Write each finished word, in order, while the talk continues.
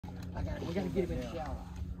We gotta get him in the shallow.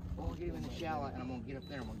 We're gonna get him in the shallow, and I'm gonna get up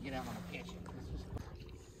there and I'm gonna get out and I'm gonna catch him.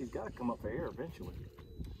 He's got to come up for air eventually.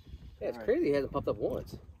 Yeah, it's crazy he hasn't popped up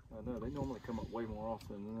once. I know, they normally come up way more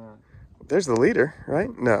often than that. There's the leader, right?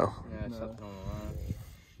 No. Yeah, no. Something on the line.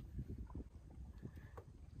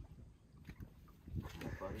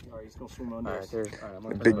 All right, he's gonna swim under us.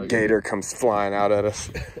 The big gator comes flying out at us.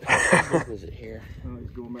 Is it here? Oh, he's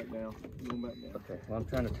going back down. Going back down. Okay. Well, I'm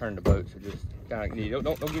trying to turn the boat, so just kind of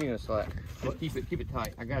don't get me in a slack. Just keep it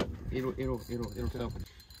tight. I got it. It'll self.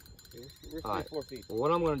 We're 4 feet. Well,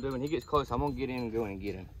 what I'm gonna do when he gets close, I'm gonna get in and go in and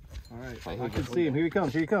get him. All right. I can see him. Here he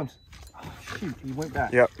comes. Here he comes. Oh, shoot! He went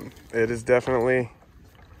back. Yep. It is definitely.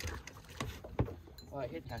 All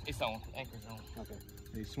right, it's on. Anchor's on. Okay.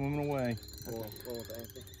 He's swimming away.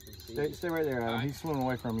 Stay right there, Adam. Right. He's swimming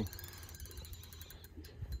away from you.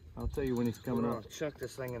 I'll tell you when he's coming up. Chuck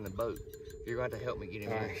this thing in the boat. You're going to help me get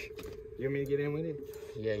him in. You want me to get in with you?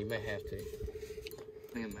 Yeah, you may have to.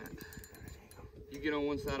 Man, Matt. You get on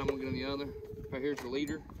one side, I'm going to get on the other. Right here's the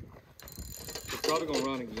leader. It's probably going to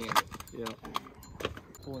run again. Yeah.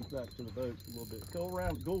 Pull him back to the boat a little bit. Go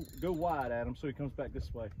around. Go wide, Adam, so he comes back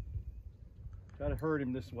this way. Try to herd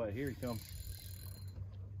him this way. Here he comes.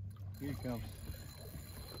 Here he comes.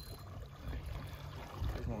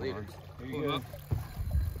 Leader. Here you go.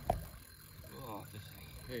 Oh,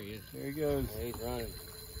 there he is. There he goes. Yeah, he's running.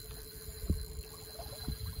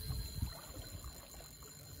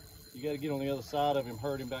 You got to get on the other side of him,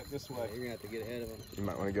 herd him back this way. Yeah, you're going to have to get ahead of him. You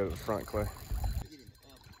might want to go to the front, Clay.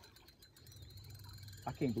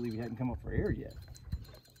 I can't believe he hadn't come up for air yet.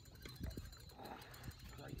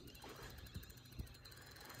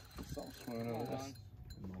 Swimming over this.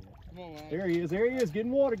 Come on, Ryan. There he is. There he is.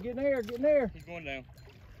 Getting water. Getting air. Getting air. He's going down.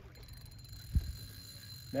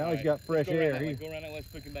 Now he's got fresh air. Go around that way,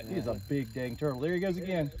 pick him back. He's a big dang turtle. There he goes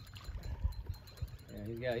again.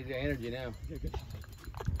 Yeah, he's got energy now.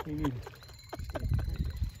 He needs...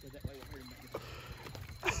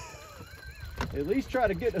 At least try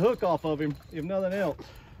to get the hook off of him, if nothing else.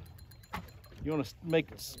 You want to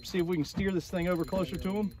see if we can steer this thing over closer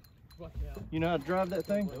to him? You know how to drive that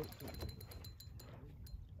thing?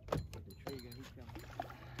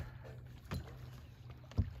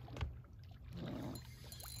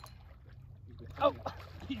 Oh,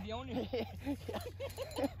 he's on you.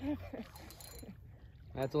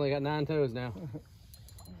 That's only got 9 toes now.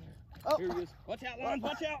 Oh. Here he is. Watch out, Lon,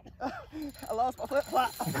 watch out. I lost my flip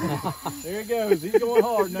flop. There he goes. He's going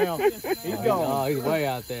hard now. He's gone. Oh, he's way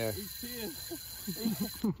out there.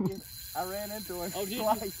 I ran into him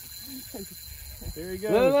twice. There he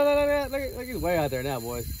goes. No. Look, he's way out there now,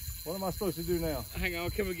 boys. What am I supposed to do now? Hang on,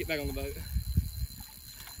 can we get back on the boat?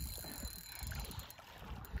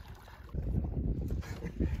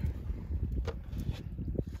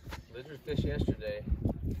 Lizard fish yesterday,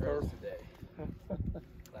 turtles today.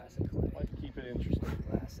 Classic Clay. Like to keep it interesting.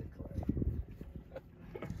 Classic Clay.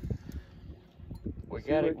 We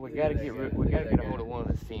gotta get a hold of one of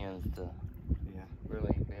his fins to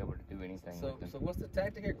really be able to do anything with him. So what's the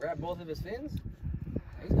tactic here? Grab both of his fins?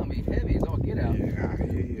 He's gonna be heavy. He's all get out. Yeah,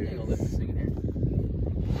 he He ain't gonna lift this thing in here.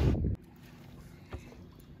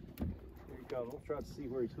 Here he comes. Let's try to see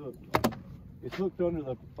where he's hooked. It's hooked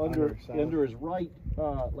under his right,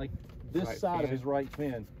 like this right side fin. of his right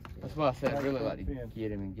fin. That's why I said I'd really Right like to fin.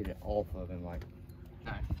 get him and get it off of him. Like,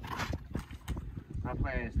 my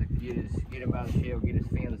plan is to get him by the shell, get his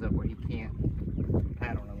fins up where he can't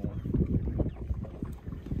paddle no more.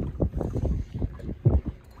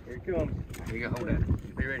 Here he comes. Here you go, hold that.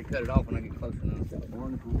 Be ready to cut it off when I get close enough.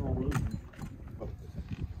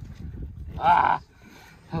 Ah!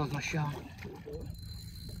 That was my shot.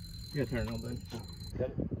 You gotta turn it on, buddy. Got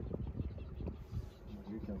it?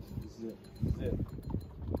 Here he comes. This is it. This is it.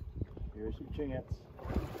 Here's your chance.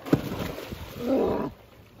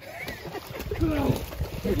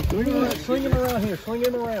 Swing him around here. Swing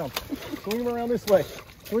him around. Swing him around this way.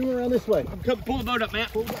 Swing him around this way. Come pull the boat up,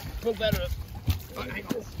 Matt. Pull the boat up. All right,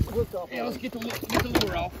 yeah, let's get the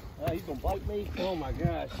lure off. He's gonna bite me. Oh my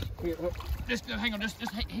gosh. Here, Just hang on. Just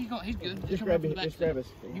he's good. just grab it. Just grab us.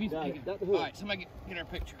 All right, somebody get our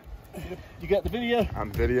picture. You got the video?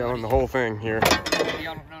 I'm videoing the whole thing here.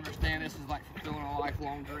 Y'all don't understand. This is like fulfilling a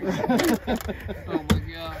lifelong dream. Oh my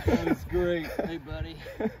God. That is great. Hey, buddy.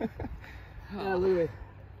 Yeah, look at it.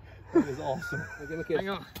 That is awesome. Give him a kiss. Hang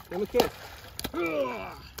on. Give him a kiss.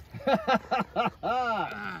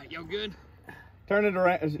 Y'all good? Turn it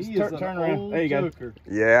around. Turn around. There you go.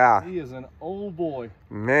 Yeah. He is an old boy.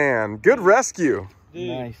 Man, good rescue. Dude.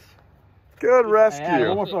 Nice. Good rescue. Hey,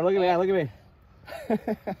 one more photo. Look at me. Look at me.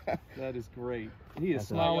 That is great. He is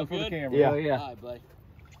smiling for the camera. Yeah. Oh, yeah. All right, buddy.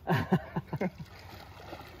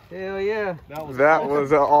 Hell yeah. That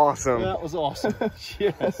was awesome. That was awesome.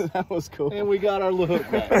 Yes. That was cool. And we got our little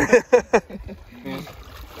hook back.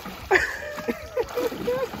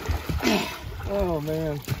 Oh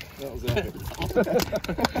man. That was epic.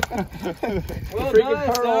 Well Freaking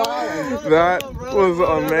done, Pearl son. Island. That was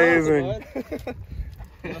amazing.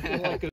 Nothing like a